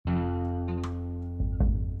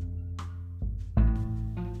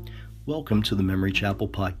Welcome to the Memory Chapel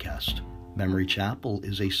podcast. Memory Chapel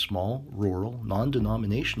is a small, rural,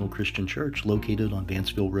 non-denominational Christian church located on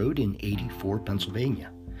Vanceville Road in 84,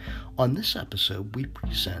 Pennsylvania. On this episode, we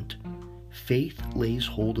present Faith Lays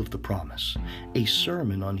Hold of the Promise, a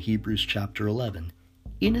sermon on Hebrews chapter 11,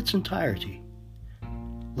 in its entirety.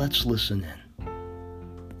 Let's listen in.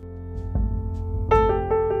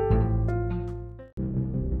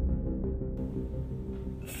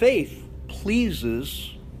 Faith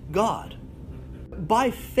pleases God.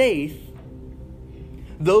 By faith,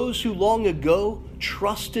 those who long ago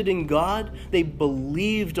trusted in God, they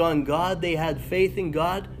believed on God, they had faith in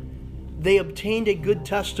God, they obtained a good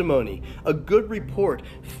testimony, a good report.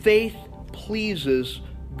 Faith pleases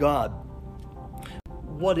God.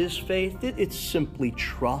 What is faith? It's simply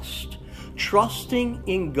trust. Trusting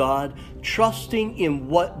in God, trusting in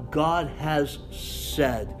what God has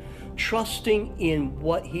said. Trusting in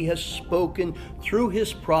what He has spoken through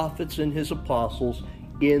His prophets and His apostles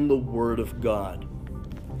in the Word of God.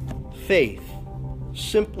 Faith,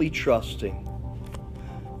 simply trusting.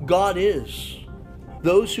 God is.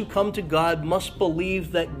 Those who come to God must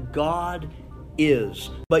believe that God is,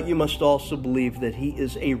 but you must also believe that He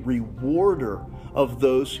is a rewarder of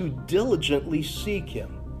those who diligently seek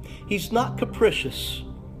Him. He's not capricious.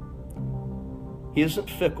 He isn't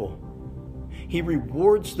fickle. He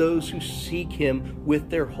rewards those who seek Him with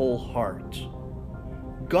their whole heart.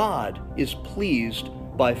 God is pleased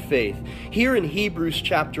by faith. Here in Hebrews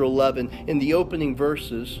chapter 11, in the opening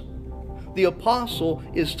verses, the apostle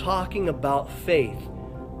is talking about faith.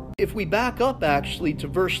 If we back up actually to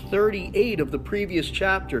verse 38 of the previous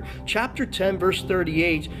chapter, chapter 10, verse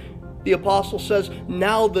 38, the apostle says,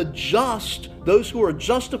 "Now the just, those who are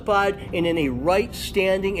justified and in a right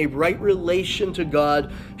standing, a right relation to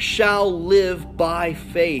God, shall live by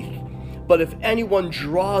faith. But if anyone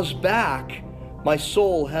draws back, my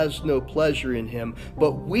soul has no pleasure in him.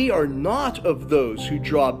 But we are not of those who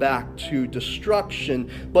draw back to destruction,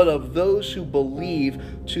 but of those who believe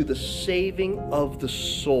to the saving of the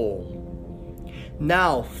soul."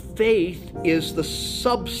 Now, faith is the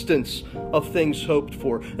substance of things hoped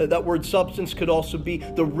for. That word substance could also be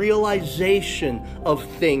the realization of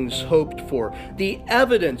things hoped for, the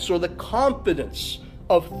evidence or the confidence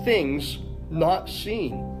of things not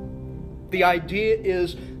seen. The idea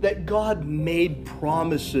is that God made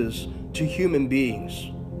promises to human beings.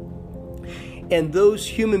 And those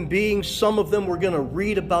human beings, some of them we're going to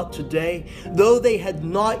read about today, though they had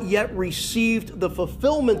not yet received the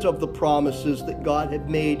fulfillment of the promises that God had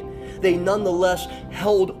made, they nonetheless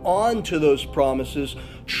held on to those promises,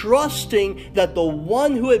 trusting that the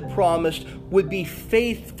one who had promised would be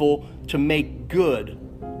faithful to make good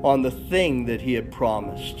on the thing that He had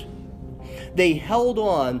promised. They held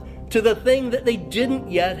on to the thing that they didn't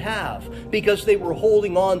yet have because they were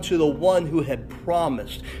holding on to the one who had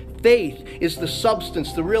promised. Faith is the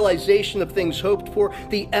substance, the realization of things hoped for,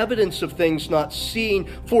 the evidence of things not seen.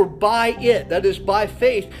 For by it, that is by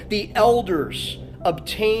faith, the elders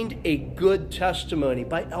obtained a good testimony.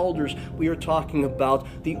 By elders, we are talking about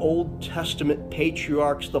the Old Testament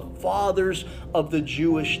patriarchs, the fathers of the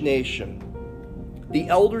Jewish nation. The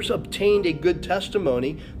elders obtained a good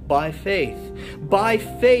testimony by faith. By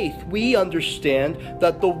faith, we understand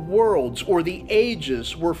that the worlds or the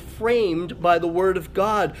ages were framed by the Word of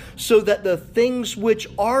God, so that the things which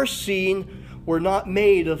are seen were not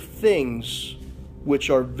made of things which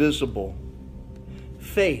are visible.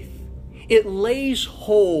 Faith, it lays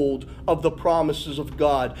hold of the promises of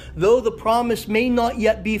God. Though the promise may not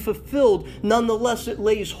yet be fulfilled, nonetheless it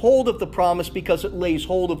lays hold of the promise because it lays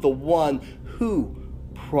hold of the one who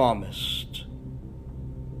promised.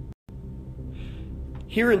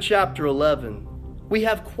 Here in chapter 11, we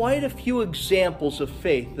have quite a few examples of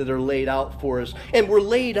faith that are laid out for us, and were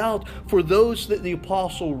laid out for those that the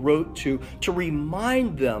apostle wrote to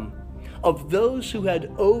remind them of those who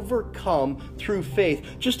had overcome through faith.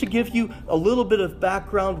 Just to give you a little bit of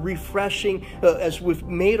background, refreshing, as we've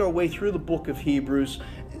made our way through the book of Hebrews,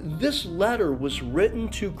 this letter was written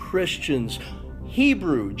to Christians,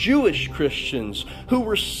 Hebrew, Jewish Christians, who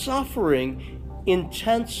were suffering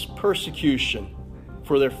intense persecution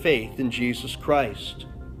for their faith in Jesus Christ.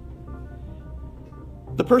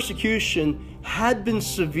 The persecution had been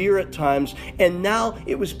severe at times, and now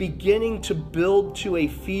it was beginning to build to a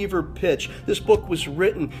fever pitch. This book was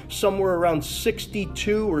written somewhere around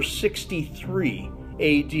 62 or 63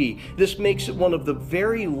 AD. This makes it one of the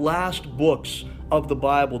very last books of the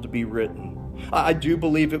Bible to be written. I do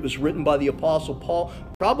believe it was written by the Apostle Paul,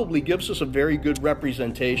 probably gives us a very good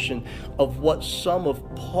representation of what some of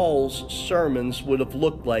Paul's sermons would have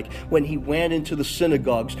looked like when he went into the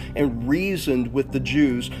synagogues and reasoned with the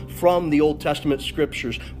Jews from the Old Testament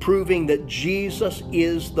scriptures, proving that Jesus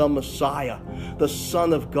is the Messiah, the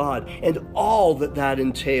Son of God, and all that that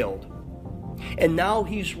entailed. And now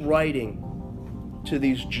he's writing to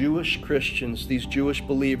these Jewish Christians, these Jewish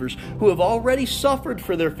believers who have already suffered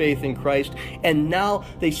for their faith in Christ, and now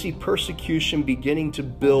they see persecution beginning to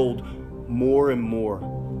build more and more.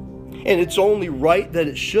 And it's only right that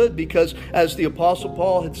it should, because as the Apostle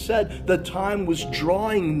Paul had said, the time was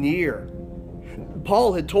drawing near.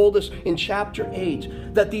 Paul had told us in chapter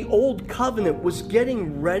 8 that the old covenant was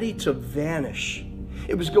getting ready to vanish.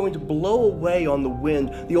 It was going to blow away on the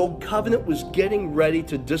wind. The old covenant was getting ready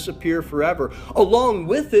to disappear forever. Along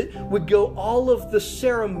with it would go all of the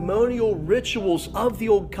ceremonial rituals of the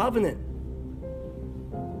old covenant.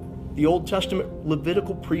 The Old Testament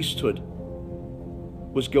Levitical priesthood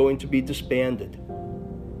was going to be disbanded,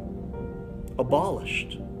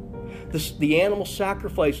 abolished. The animal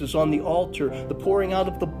sacrifices on the altar, the pouring out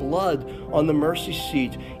of the blood on the mercy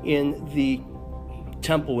seat in the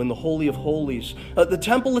temple, in the Holy of Holies. The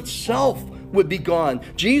temple itself would be gone.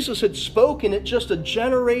 Jesus had spoken at just a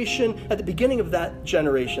generation, at the beginning of that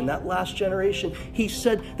generation, that last generation. He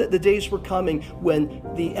said that the days were coming when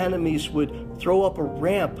the enemies would throw up a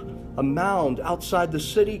ramp, a mound outside the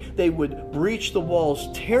city. They would breach the walls,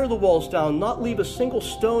 tear the walls down, not leave a single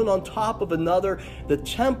stone on top of another. The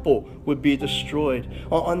temple would be destroyed.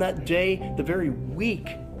 On that day, the very week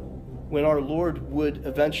when our Lord would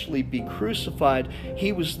eventually be crucified,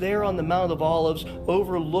 he was there on the Mount of Olives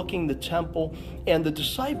overlooking the temple, and the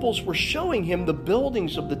disciples were showing him the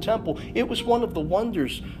buildings of the temple. It was one of the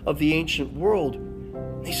wonders of the ancient world.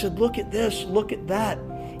 They said, "Look at this, look at that."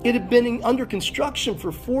 It had been under construction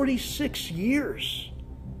for 46 years.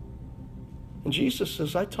 And Jesus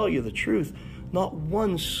says, "I tell you the truth, not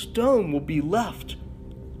one stone will be left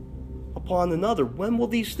upon another." When will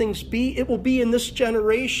these things be? It will be in this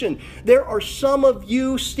generation. There are some of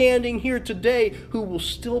you standing here today who will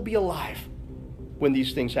still be alive when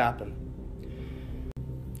these things happen.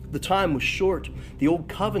 The time was short. The old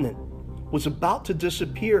covenant was about to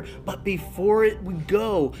disappear, but before it would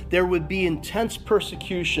go, there would be intense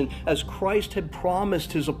persecution, as Christ had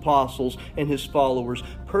promised his apostles and his followers.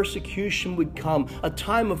 Persecution would come, a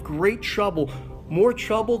time of great trouble, more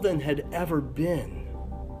trouble than had ever been.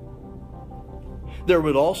 There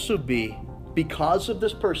would also be, because of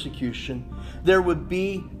this persecution, there would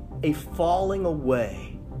be a falling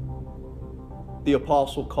away. The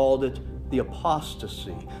apostle called it the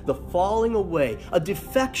apostasy, the falling away, a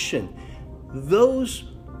defection. Those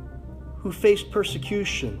who faced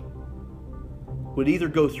persecution would either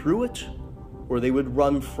go through it or they would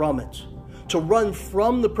run from it. To run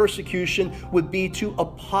from the persecution would be to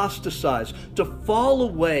apostatize, to fall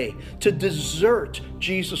away, to desert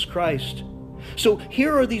Jesus Christ. So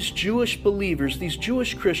here are these Jewish believers, these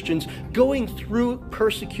Jewish Christians going through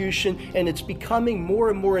persecution, and it's becoming more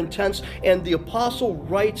and more intense. And the apostle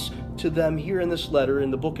writes to them here in this letter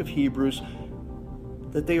in the book of Hebrews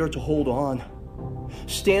that they are to hold on.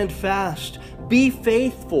 Stand fast. Be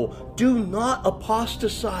faithful. Do not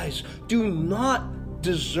apostatize. Do not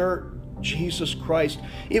desert Jesus Christ.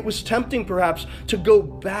 It was tempting perhaps to go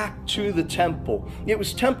back to the temple. It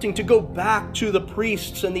was tempting to go back to the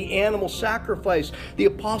priests and the animal sacrifice. The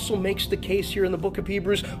apostle makes the case here in the book of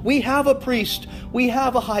Hebrews. We have a priest. We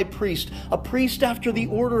have a high priest. A priest after the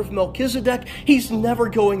order of Melchizedek. He's never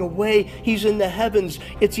going away. He's in the heavens.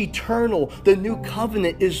 It's eternal. The new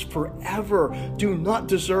covenant is forever. Do not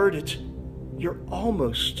desert it. You're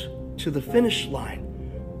almost to the finish line.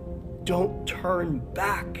 Don't turn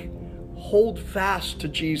back. Hold fast to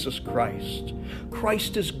Jesus Christ.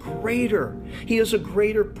 Christ is greater. He is a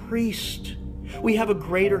greater priest. We have a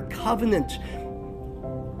greater covenant.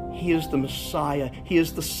 He is the Messiah. He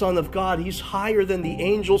is the Son of God. He's higher than the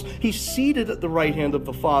angels. He's seated at the right hand of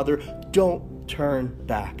the Father. Don't turn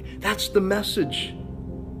back. That's the message.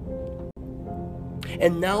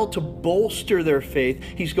 And now, to bolster their faith,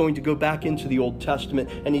 he's going to go back into the Old Testament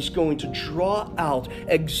and he's going to draw out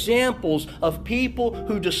examples of people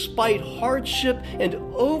who, despite hardship and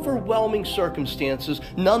overwhelming circumstances,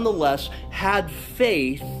 nonetheless had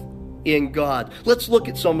faith in God. Let's look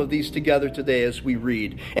at some of these together today as we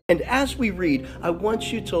read. And as we read, I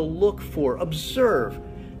want you to observe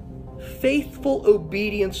faithful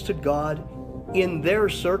obedience to God in their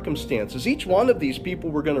circumstances. Each one of these people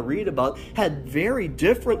we're going to read about had very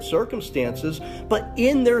different circumstances, but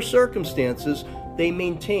in their circumstances, they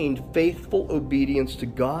maintained faithful obedience to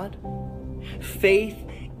God, faith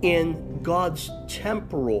in God's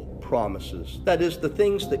temporal promises. That is, the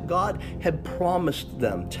things that God had promised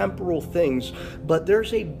them, temporal things. But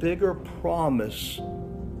there's a bigger promise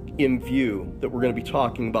in view that we're going to be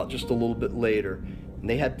talking about just a little bit later. And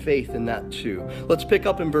they had faith in that too. Let's pick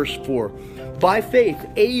up in verse 4. By faith,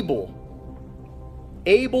 Abel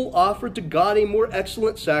offered to God a more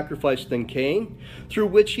excellent sacrifice than Cain, through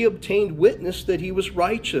which he obtained witness that he was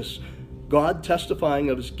righteous, God testifying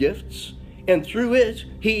of his gifts, and through it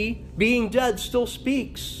he, being dead, still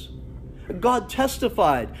speaks. God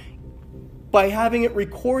testified by having it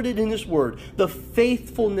recorded in his word, the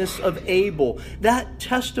faithfulness of Abel. That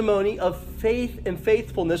testimony of faith and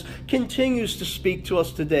faithfulness continues to speak to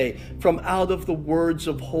us today from out of the words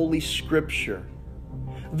of Holy Scripture.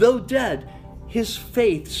 Though dead, his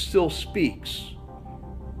faith still speaks.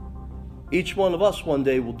 Each one of us one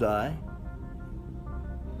day will die.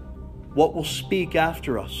 What will speak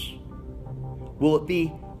after us? Will it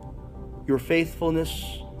be your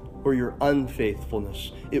faithfulness or your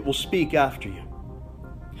unfaithfulness? It will speak after you.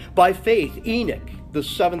 By faith, Enoch, the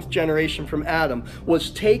seventh generation from Adam,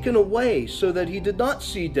 was taken away so that he did not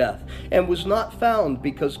see death, and was not found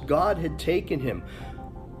because God had taken him.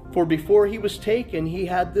 For before he was taken, he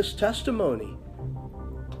had this testimony,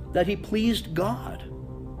 that he pleased God.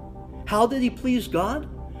 How did he please God?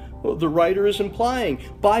 Well, the writer is implying,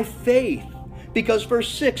 by faith. Because verse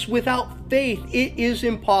 6, without faith it is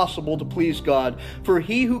impossible to please God. For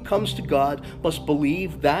he who comes to God must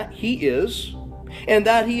believe that he is, and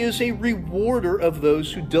that he is a rewarder of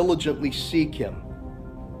those who diligently seek him.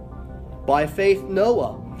 By faith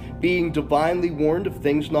Noah, being divinely warned of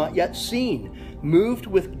things not yet seen, moved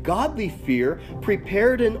with godly fear,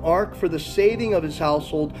 prepared an ark for the saving of his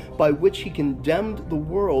household, by which he condemned the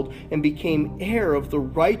world and became heir of the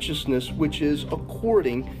righteousness which is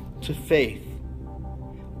according to faith.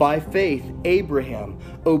 By faith, Abraham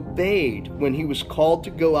obeyed when he was called to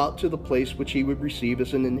go out to the place which he would receive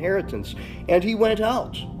as an inheritance. And he went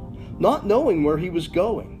out, not knowing where he was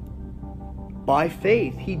going. By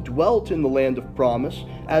faith, he dwelt in the land of promise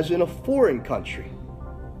as in a foreign country,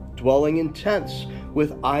 dwelling in tents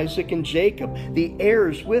with Isaac and Jacob, the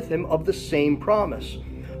heirs with him of the same promise.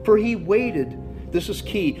 For he waited. This is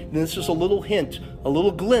key. This is a little hint, a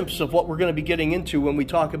little glimpse of what we're going to be getting into when we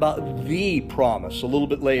talk about the promise a little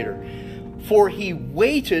bit later. For he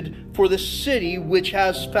waited for the city which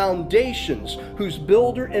has foundations, whose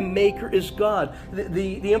builder and maker is God.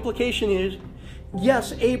 The implication is,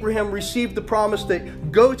 yes, Abraham received the promise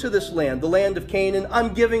that go to this land, the land of Canaan.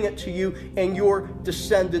 I'm giving it to you and your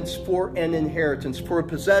descendants for an inheritance, for a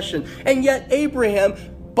possession. And yet Abraham,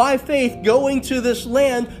 by faith, going to this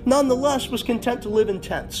land, nonetheless was content to live in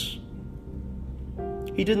tents.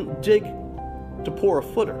 He didn't dig to pour a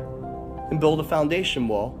footer and build a foundation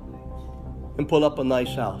wall and put up a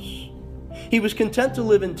nice house. He was content to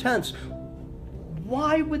live in tents.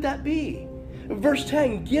 Why would that be? Verse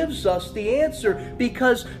 10 gives us the answer,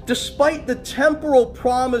 because despite the temporal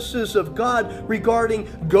promises of God regarding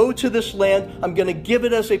go to this land, I'm going to give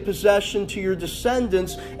it as a possession to your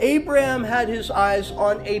descendants, Abraham had his eyes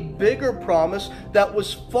on a bigger promise that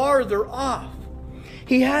was farther off.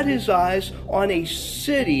 He had his eyes on a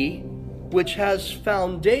city which has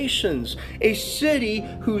foundations, a city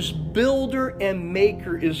whose builder and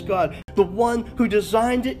maker is God. The one who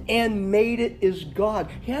designed it and made it is God.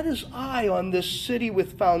 He had his eye on this city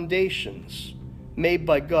with foundations made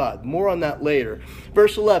by God. More on that later.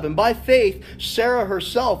 Verse 11, by faith, Sarah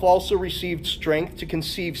herself also received strength to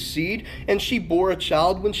conceive seed, and she bore a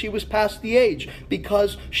child when she was past the age,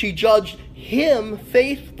 because she judged him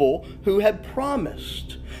faithful who had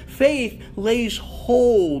promised. Faith lays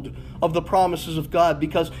hold of the promises of God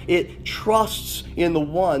because it trusts in the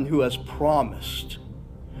one who has promised.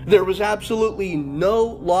 There was absolutely no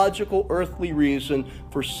logical earthly reason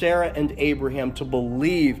for Sarah and Abraham to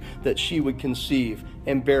believe that she would conceive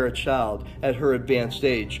and bear a child at her advanced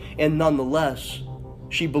age. And nonetheless,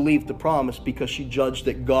 she believed the promise because she judged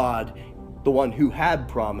that God, the one who had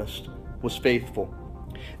promised, was faithful.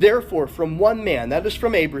 Therefore, from one man, that is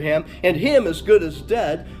from Abraham, and him as good as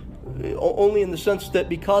dead, only in the sense that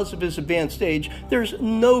because of his advanced age, there's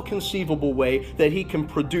no conceivable way that he can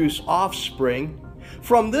produce offspring.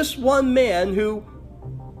 From this one man who,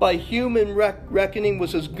 by human reckoning,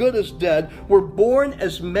 was as good as dead, were born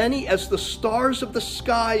as many as the stars of the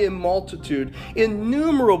sky in multitude,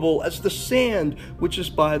 innumerable as the sand which is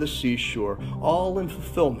by the seashore, all in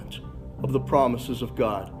fulfillment of the promises of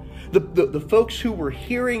God. The folks who were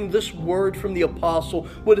hearing this word from the apostle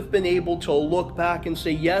would have been able to look back and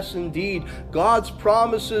say, yes, indeed, God's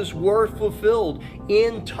promises were fulfilled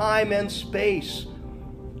in time and space.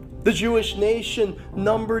 The Jewish nation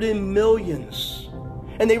numbered in millions,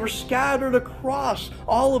 and they were scattered across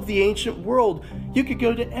all of the ancient world. You could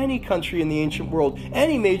go to any country in the ancient world,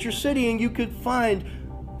 any major city, and you could find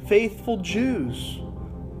faithful Jews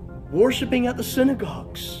worshiping at the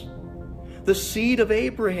synagogues. The seed of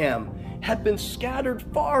Abraham had been scattered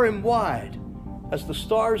far and wide, as the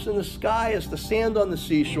stars in the sky, as the sand on the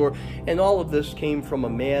seashore, and all of this came from a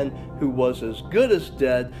man who was as good as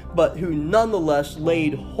dead, but who nonetheless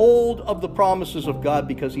laid hold of the promises of God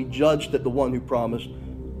because he judged that the one who promised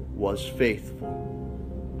was faithful.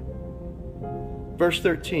 Verse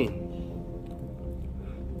 13.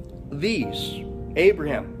 These,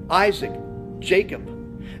 Abraham, Isaac, Jacob,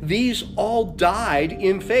 these all died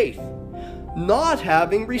in faith, not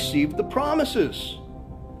having received the promises,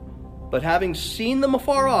 but having seen them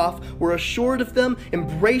afar off, were assured of them,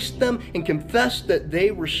 embraced them, and confessed that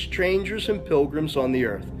they were strangers and pilgrims on the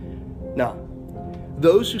earth. Now,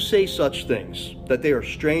 those who say such things, that they are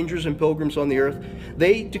strangers and pilgrims on the earth,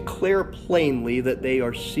 they declare plainly that they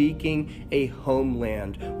are seeking a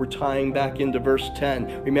homeland. We're tying back into verse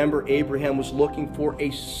 10. Remember, Abraham was looking for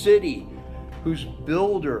a city whose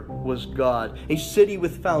builder was God, a city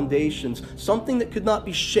with foundations, something that could not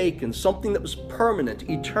be shaken, something that was permanent,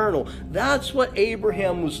 eternal. That's what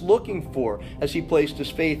Abraham was looking for as he placed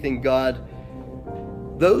his faith in God.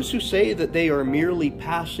 Those who say that they are merely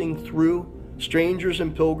passing through, strangers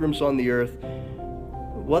and pilgrims on the earth,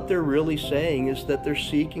 what they're really saying is that they're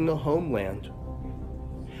seeking a homeland.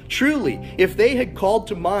 Truly, if they had called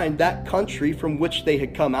to mind that country from which they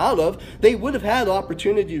had come out of, they would have had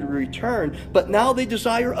opportunity to return, but now they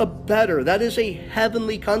desire a better, that is a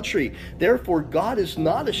heavenly country. Therefore, God is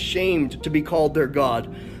not ashamed to be called their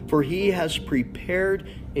God, for he has prepared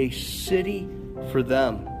a city for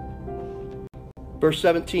them. Verse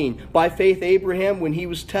 17, by faith Abraham, when he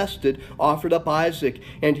was tested, offered up Isaac,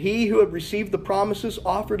 and he who had received the promises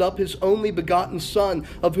offered up his only begotten son,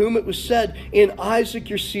 of whom it was said, in Isaac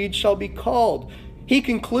your seed shall be called. He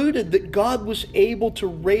concluded that God was able to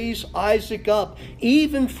raise Isaac up,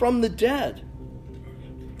 even from the dead,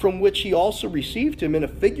 from which he also received him in a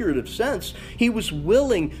figurative sense. He was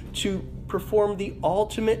willing to perform the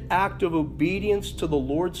ultimate act of obedience to the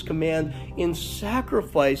Lord's command in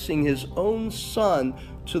sacrificing his own son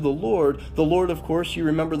to the Lord. The Lord, of course, you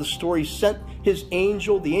remember the story, sent his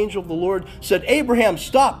angel. The angel of the Lord said, Abraham,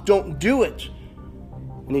 stop, don't do it.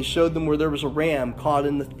 And he showed them where there was a ram caught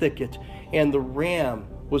in the thicket, and the ram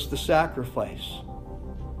was the sacrifice.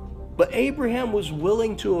 But Abraham was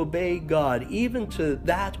willing to obey God, even to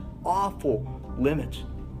that awful limit.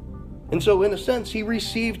 And so, in a sense, he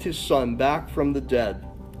received his son back from the dead,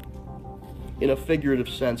 in a figurative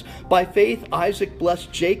sense. By faith, Isaac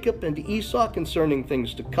blessed Jacob and Esau concerning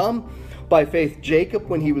things to come. By faith, Jacob,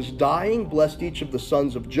 when he was dying, blessed each of the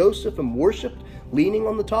sons of Joseph and worshipped, leaning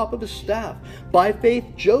on the top of his staff. By faith,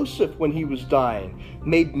 Joseph, when he was dying,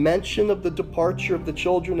 made mention of the departure of the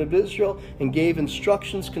children of Israel and gave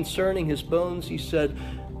instructions concerning his bones. He said,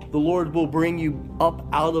 the Lord will bring you up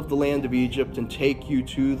out of the land of Egypt and take you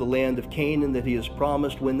to the land of Canaan that he has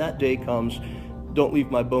promised. When that day comes, don't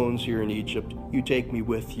leave my bones here in Egypt. You take me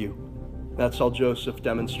with you. That's how Joseph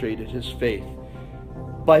demonstrated his faith.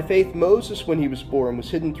 By faith, Moses, when he was born,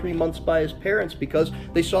 was hidden 3 months by his parents because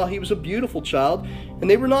they saw he was a beautiful child, and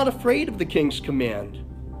they were not afraid of the king's command.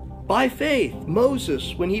 By faith,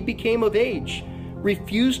 Moses, when he became of age,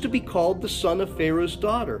 refused to be called the son of Pharaoh's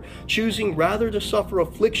daughter, choosing rather to suffer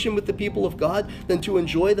affliction with the people of God than to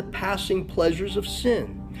enjoy the passing pleasures of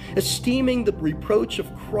sin, esteeming the reproach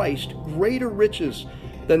of Christ greater riches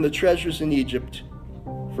than the treasures in Egypt,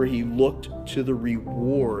 for he looked to the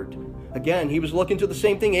reward. Again, he was looking to the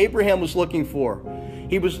same thing Abraham was looking for.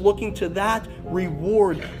 He was looking to that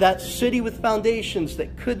reward, that city with foundations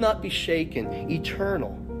that could not be shaken,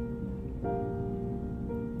 eternal.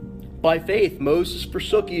 By faith, Moses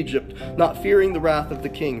forsook Egypt, not fearing the wrath of the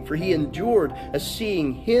king, for he endured as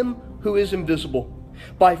seeing him who is invisible.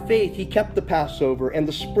 By faith, he kept the Passover and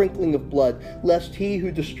the sprinkling of blood, lest he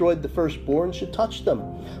who destroyed the firstborn should touch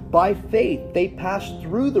them. By faith, they passed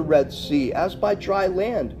through the Red Sea as by dry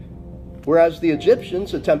land, whereas the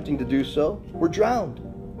Egyptians, attempting to do so, were drowned.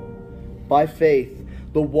 By faith,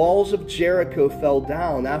 the walls of Jericho fell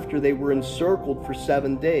down after they were encircled for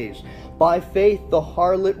 7 days. By faith, the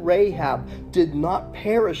harlot Rahab did not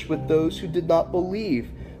perish with those who did not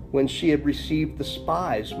believe when she had received the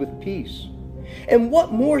spies with peace. And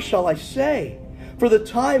what more shall I say? For the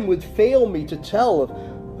time would fail me to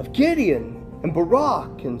tell of Gideon and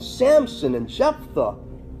Barak and Samson and Jephthah,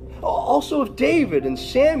 also of David and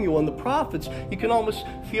Samuel and the prophets. You can almost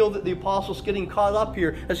feel that the apostle's getting caught up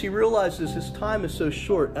here as he realizes his time is so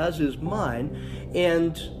short, as is mine.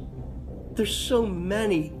 And there's so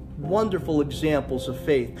many wonderful examples of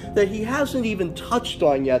faith that he hasn't even touched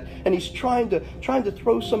on yet, and he's trying to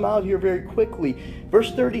throw some out here very quickly.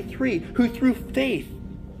 Verse 33, who through faith,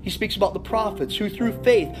 he speaks about the prophets, who through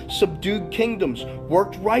faith subdued kingdoms,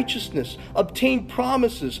 worked righteousness, obtained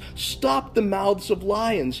promises, stopped the mouths of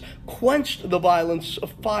lions, quenched the violence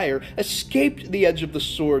of fire, escaped the edge of the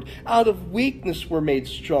sword, out of weakness were made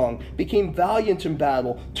strong, became valiant in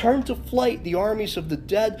battle, turned to flight the armies of the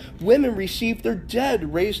dead, women received their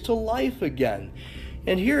dead raised to life again.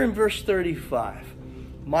 And here in verse 35,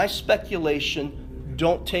 my speculation,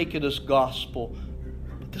 don't take it as gospel,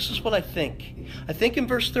 this is what I think. I think in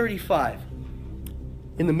verse 35,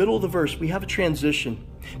 in the middle of the verse, we have a transition.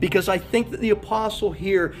 Because I think that the apostle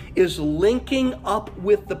here is linking up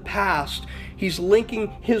with the past. He's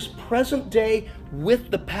linking his present day with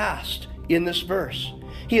the past in this verse.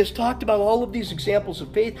 He has talked about all of these examples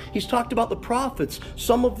of faith. He's talked about the prophets.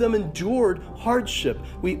 Some of them endured hardship.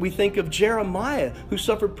 We think of Jeremiah, who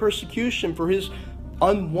suffered persecution for his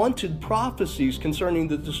unwanted prophecies concerning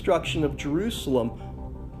the destruction of Jerusalem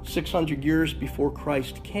 600 years before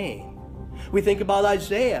Christ came. We think about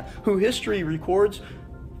Isaiah, who history records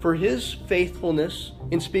for his faithfulness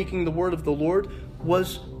in speaking the word of the Lord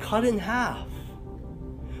was cut in half.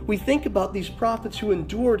 We think about these prophets who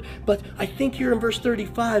endured, but I think here in verse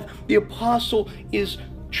 35, the apostle is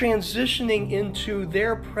transitioning into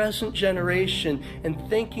their present generation and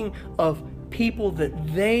thinking of people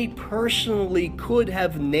that they personally could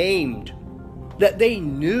have named, that they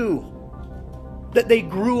knew, that they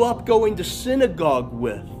grew up going to synagogue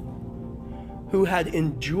with, who had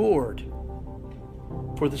endured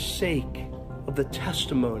for the sake of the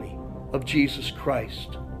testimony of Jesus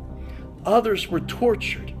Christ. Others were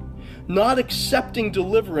tortured, not accepting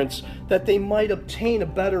deliverance that they might obtain a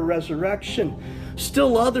better resurrection.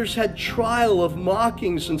 Still others had trial of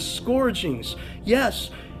mockings and scourgings, yes,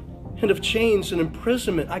 and of chains and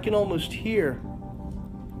imprisonment. I can almost hear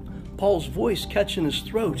Paul's voice catch in his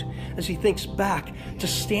throat as he thinks back to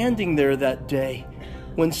standing there that day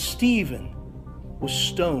when Stephen was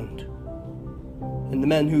stoned. And the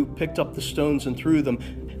men who picked up the stones and threw them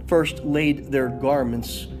first laid their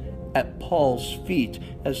garments at Paul's feet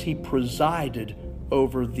as he presided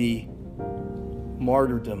over the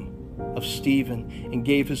martyrdom of Stephen and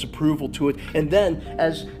gave his approval to it. And then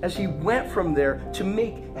as he went from there to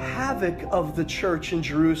make havoc of the church in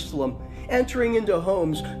Jerusalem, entering into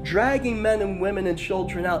homes, dragging men and women and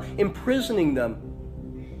children out, imprisoning them,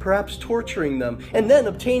 perhaps torturing them, and then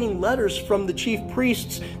obtaining letters from the chief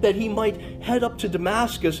priests that he might head up to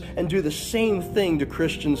Damascus and do the same thing to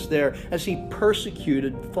Christians there as he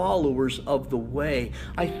persecuted followers of the way.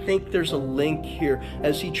 I think there's a link here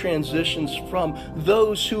as he transitions from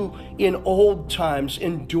those who in old times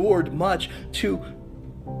endured much to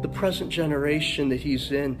the present generation that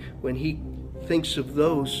he's in when he thinks of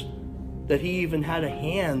those that he even had a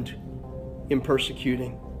hand in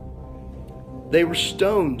persecuting. They were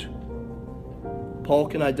stoned. Paul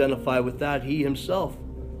can identify with that. He himself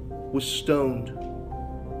was stoned.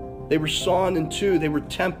 They were sawn in two. They were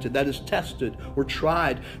tempted, that is tested or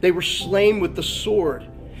tried. They were slain with the sword.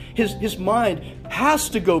 His mind has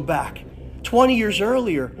to go back 20 years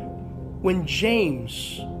earlier when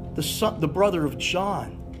James, the brother of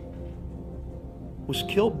John, was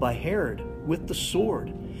killed by Herod with the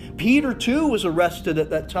sword. Peter too was arrested at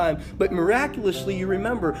that time, but miraculously, you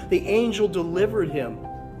remember, the angel delivered him.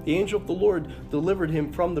 The angel of the Lord delivered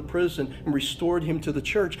him from the prison and restored him to the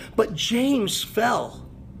church. But James fell.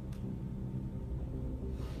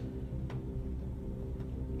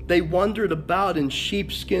 They wandered about in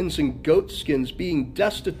sheepskins and goatskins, being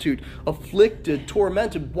destitute, afflicted,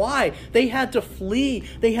 tormented. Why? They had to flee.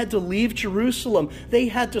 They had to leave Jerusalem. They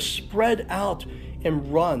had to spread out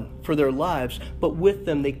and run for their lives. But with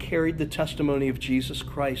them, they carried the testimony of Jesus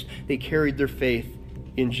Christ. They carried their faith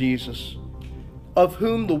in Jesus, of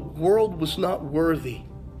whom the world was not worthy.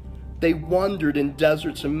 They wandered in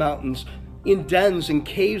deserts and mountains, in dens and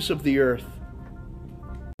caves of the earth.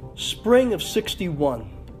 Spring of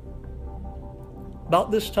 61.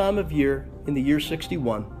 About this time of year, in the year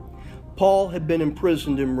 61, Paul had been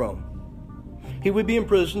imprisoned in Rome. He would be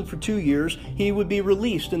imprisoned for 2 years. He would be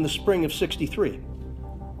released in the spring of 63.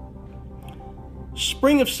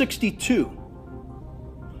 Spring of 62,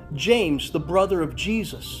 James, the brother of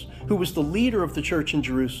Jesus, who was the leader of the church in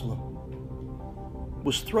Jerusalem,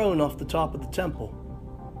 was thrown off the top of the temple,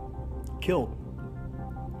 killed,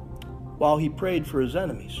 while he prayed for his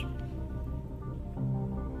enemies.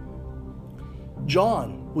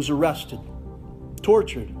 John was arrested,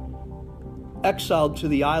 tortured, exiled to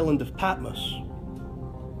the island of Patmos.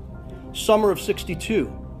 Summer of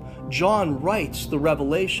 62, John writes the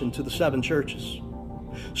Revelation to the 7 churches.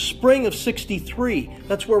 Spring of 63,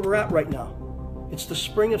 that's where we're at right now. It's the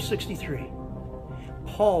spring of 63.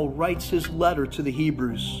 Paul writes his letter to the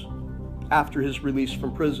Hebrews after his release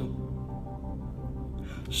from prison.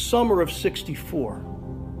 Summer of 64.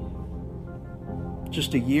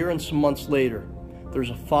 Just a year and some months later, there's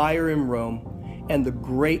a fire in Rome and the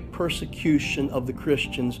great persecution of the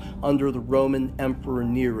Christians under the Roman Emperor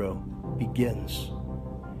Nero begins.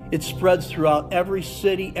 It spreads throughout every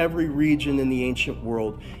city, every region in the ancient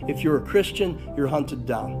world. If you're a Christian, you're hunted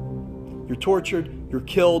down. You're tortured, you're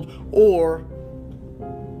killed, or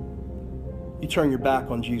you turn your back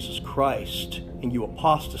on Jesus Christ and you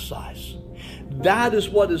apostatize. That is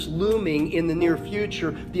what is looming in the near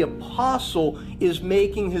future. The apostle is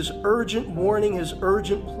making his urgent warning, his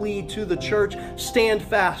urgent plea to the church. Stand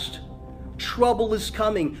fast. Trouble is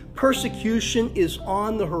coming. Persecution is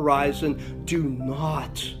on the horizon. Do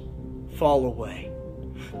not fall away.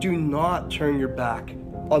 Do not turn your back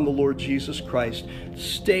on the Lord Jesus Christ.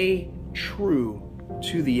 Stay true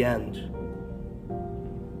to the end.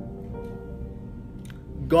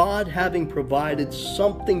 God having provided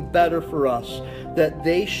something better for us, that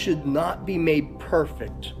they should not be made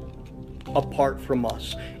perfect apart from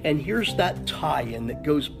us. And here's that tie-in that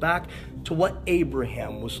goes back to what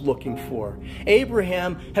Abraham was looking for.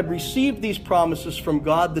 Abraham had received these promises from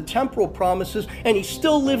God, the temporal promises, and he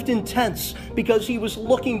still lived in tents because he was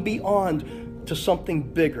looking beyond to something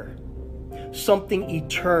bigger, something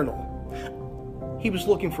eternal. He was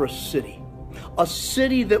looking for a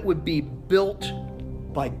city that would be built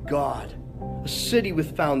by God, a city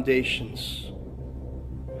with foundations.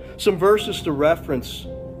 Some verses to reference.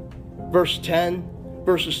 Verse 10,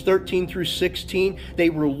 verses 13 through 16, they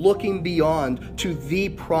were looking beyond to the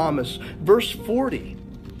promise. Verse 40,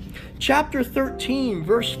 chapter 13,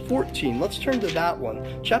 verse 14. Let's turn to that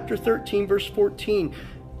one. Chapter 13, verse 14.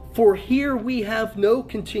 For here we have no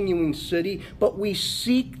continuing city, but we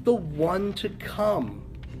seek the one to come.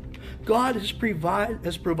 God has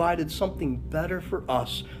provided something better for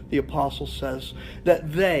us, the apostle says,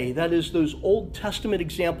 that they, that is those Old Testament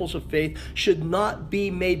examples of faith, should not be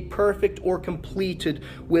made perfect or completed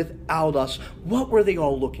without us. What were they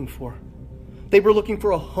all looking for? They were looking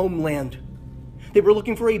for a homeland. They were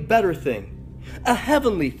looking for a better thing, a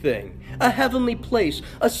heavenly thing, a heavenly place,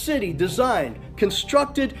 a city designed,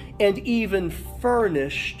 constructed, and even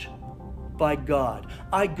furnished by God.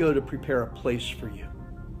 I go to prepare a place for you.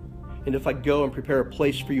 And if I go and prepare a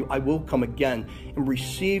place for you, I will come again and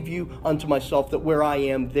receive you unto myself, that where I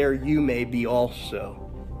am, there you may be also.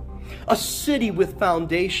 A city with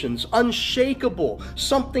foundations, unshakable,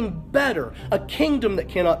 something better, a kingdom that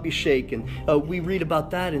cannot be shaken. We read about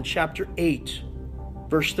that in chapter 8,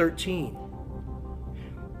 verse 13.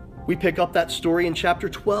 We pick up that story in chapter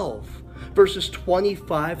 12, verses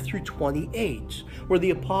 25 through 28, where the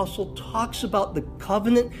apostle talks about the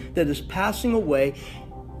covenant that is passing away.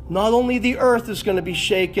 Not only the earth is going to be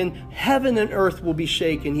shaken, heaven and earth will be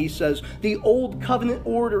shaken. He says the old covenant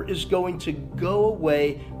order is going to go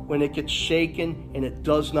away when it gets shaken, and it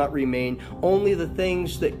does not remain. Only the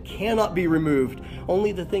things that cannot be removed,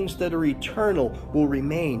 only the things that are eternal will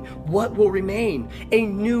remain. What will remain? A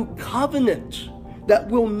new covenant that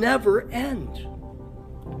will never end.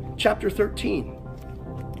 Chapter 13,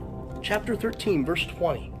 verse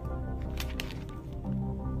 20.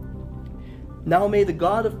 Now may the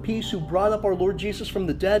God of peace, who brought up our Lord Jesus from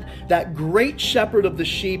the dead, that great shepherd of the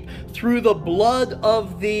sheep, through the blood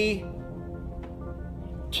of the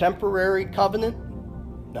temporary covenant?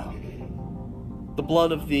 No. The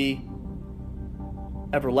blood of the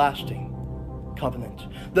everlasting covenant.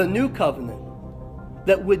 The new covenant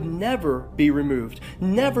that would never be removed,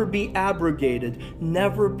 never be abrogated,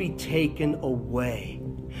 never be taken away.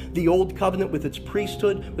 The old covenant with its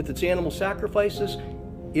priesthood, with its animal sacrifices,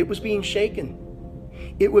 it was being shaken.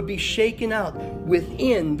 It would be shaken out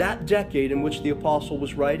within that decade in which the apostle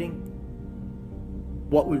was writing.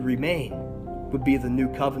 What would remain would be the new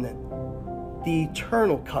covenant, the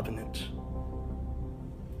eternal covenant.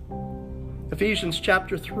 Ephesians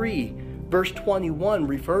chapter 3, verse 21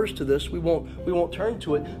 refers to this. We won't turn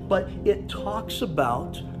to it, but it talks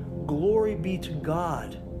about glory be to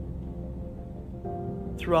God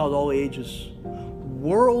throughout all ages.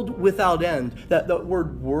 World without end. That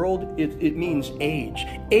word world, it means age.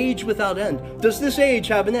 Age without end. Does this age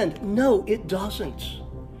have an end? No, it doesn't.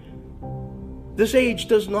 This age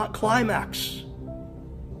does not climax.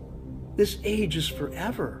 This age is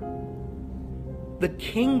forever. The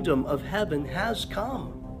kingdom of heaven has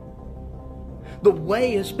come. The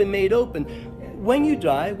way has been made open. When you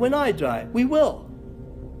die, when I die, we will.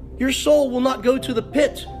 Your soul will not go to the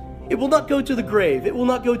pit. It will not go to the grave. It will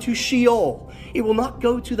not go to Sheol. It will not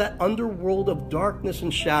go to that underworld of darkness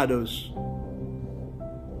and shadows.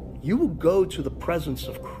 You will go to the presence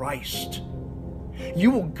of Christ.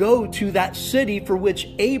 You will go to that city for which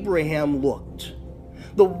Abraham looked.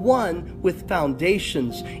 The one with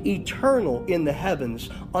foundations, eternal in the heavens,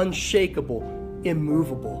 unshakable,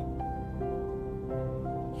 immovable.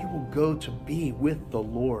 You will go to be with the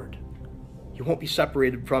Lord. You won't be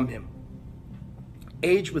separated from him.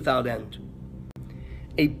 Age without end.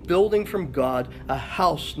 A building from God, a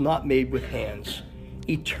house not made with hands,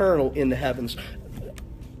 eternal in the heavens.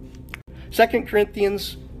 2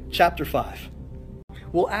 Corinthians chapter 5.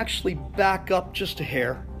 We'll actually back up just a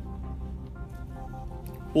hair.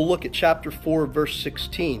 We'll look at chapter 4, verse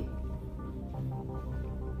 16.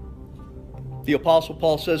 The Apostle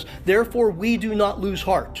Paul says, "Therefore we do not lose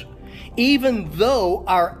heart. Even though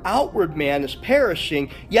our outward man is perishing,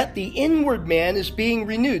 yet the inward man is being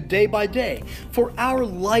renewed day by day. For our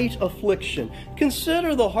light affliction,"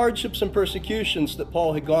 consider the hardships and persecutions that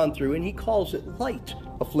Paul had gone through, and he calls it light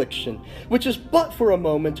affliction, which is but for a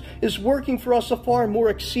moment, is working for us a far more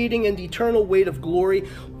exceeding and eternal weight of glory,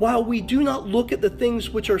 while we do not look at the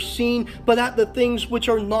things which are seen, but at the things which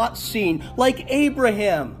are not seen. Like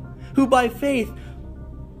Abraham, who by faith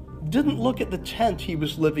didn't look at the tent he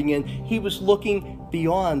was living in. He was looking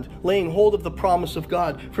beyond, laying hold of the promise of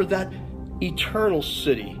God for that eternal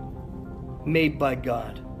city made by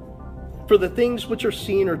God. For the things which are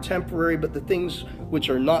seen are temporary, but the things which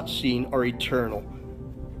are not seen are eternal.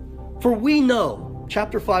 For we know,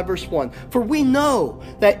 chapter 5, verse 1, for we know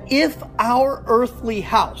that if our earthly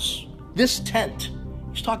house, this tent,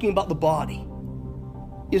 he's talking about the body,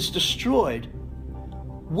 is destroyed,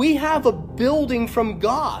 we have a building from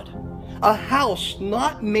God, a house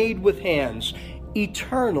not made with hands,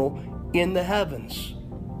 eternal in the heavens.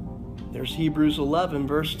 There's Hebrews 11,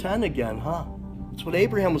 verse 10 again, huh? That's what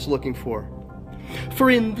Abraham was looking for. For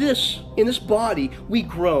in this body we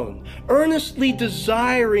groan, earnestly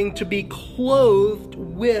desiring to be clothed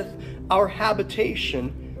with our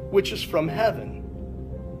habitation, which is from heaven.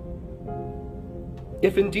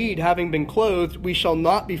 If indeed, having been clothed, we shall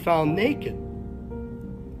not be found naked.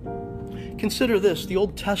 Consider this, the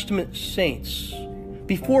Old Testament saints,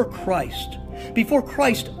 before Christ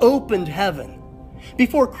opened heaven,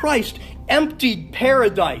 before Christ emptied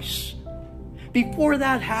paradise, before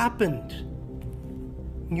that happened,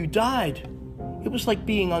 when you died, it was like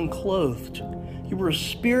being unclothed. You were a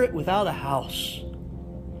spirit without a house,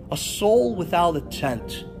 a soul without a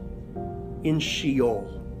tent, in Sheol.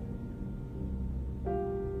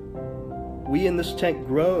 We in this tent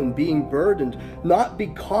groan, being burdened, not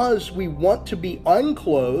because we want to be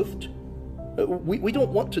unclothed. We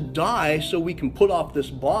don't want to die so we can put off this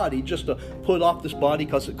body, just to put off this body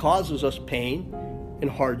because it causes us pain and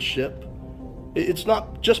hardship. It's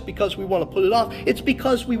not just because we want to put it off. It's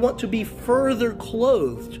because we want to be further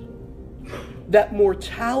clothed, that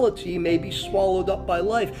mortality may be swallowed up by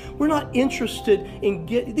life. We're not interested in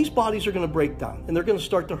these bodies are going to break down, and they're going to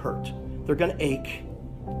start to hurt. They're going to ache.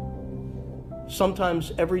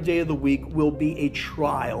 Sometimes every day of the week will be a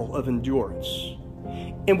trial of endurance.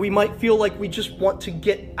 And we might feel like we just want to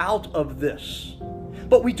get out of this.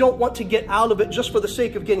 But we don't want to get out of it just for the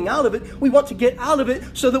sake of getting out of it. We want to get out of it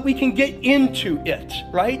so that we can get into it,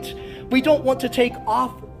 right? We don't want to take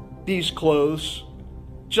off these clothes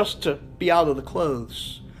just to be out of the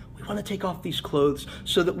clothes. We want to take off these clothes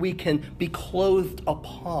so that we can be clothed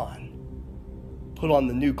upon. Put on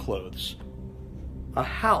the new clothes. A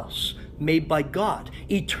house made by God,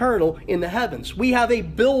 eternal in the heavens. We have a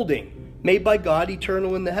building made by God,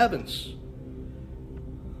 eternal in the heavens.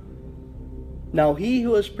 Now he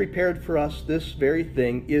who has prepared for us this very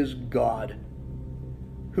thing is God,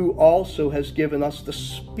 who also has given us the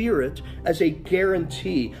Spirit as a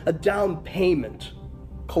guarantee, a down payment,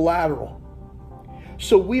 collateral.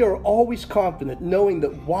 So we are always confident, knowing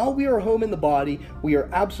that while we are home in the body, we are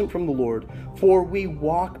absent from the Lord. For we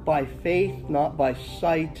walk by faith, not by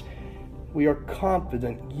sight. We are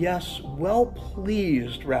confident, yes, well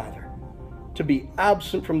pleased rather, to be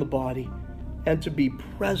absent from the body and to be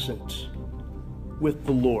present with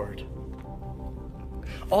the Lord.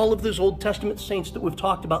 All of those Old Testament saints that we've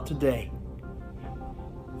talked about today,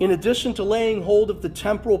 in addition to laying hold of the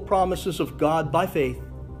temporal promises of God by faith,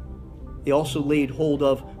 they also laid hold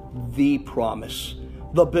of the promise,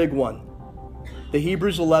 the big one, the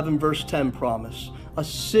Hebrews 11 verse 10 promise, a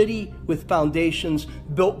city with foundations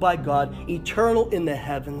built by God, eternal in the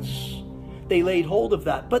heavens. they laid hold of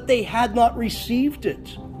that, but they had not received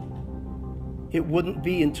it. It wouldn't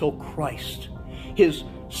be until Christ, his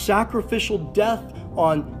sacrificial death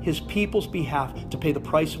on his people's behalf to pay the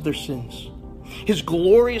price of their sins, his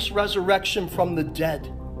glorious resurrection from the dead,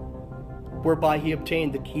 whereby he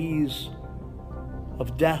obtained the keys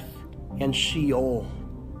of death and Sheol,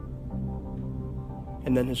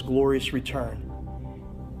 and then his glorious return.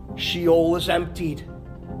 Sheol is emptied.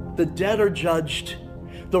 The dead are judged.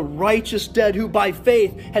 The righteous dead who by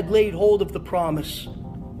faith had laid hold of the promise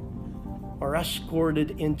are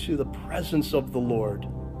escorted into the presence of the Lord.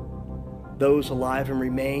 Those alive and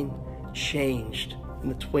remain changed in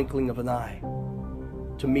the twinkling of an eye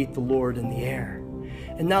to meet the Lord in the air.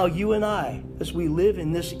 And now you and I, as we live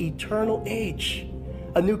in this eternal age,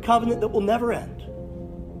 a new covenant that will never end,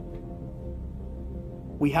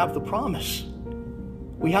 we have the promise.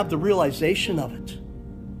 We have the realization of it.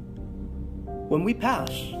 When we pass,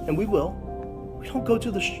 and we will, we don't go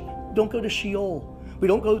to Sheol. We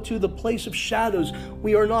don't go to the place of shadows.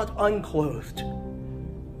 We are not unclothed,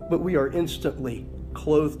 but we are instantly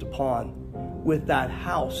clothed upon with that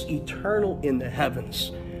house eternal in the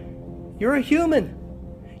heavens. You're a human.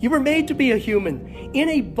 You were made to be a human. In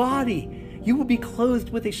a body, you will be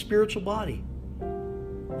clothed with a spiritual body.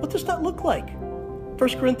 What does that look like? 1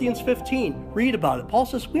 Corinthians 15, read about it. Paul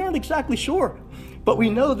says, we aren't exactly sure, but we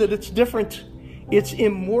know that it's different. It's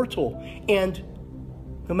immortal. And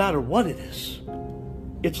no matter what it is,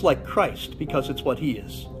 it's like Christ because it's what he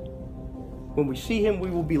is. When we see him, we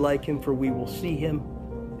will be like him, for we will see him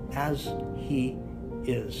as he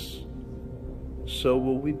is. So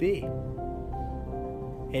will we be.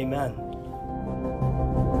 Amen.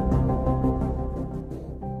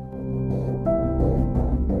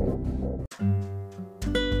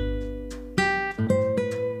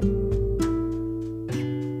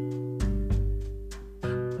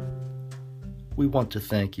 We want to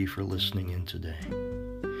thank you for listening in today.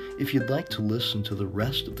 If you'd like to listen to the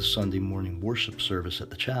rest of the Sunday morning worship service at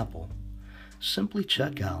the chapel, simply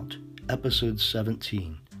check out episode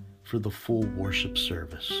 17 for the full worship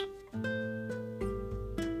service.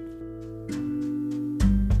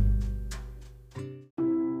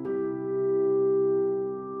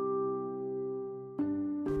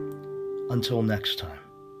 Until next time,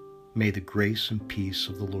 may the grace and peace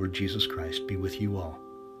of the Lord Jesus Christ be with you all,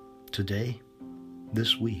 today,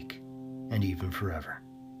 this week, and even forever.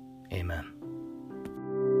 Amen.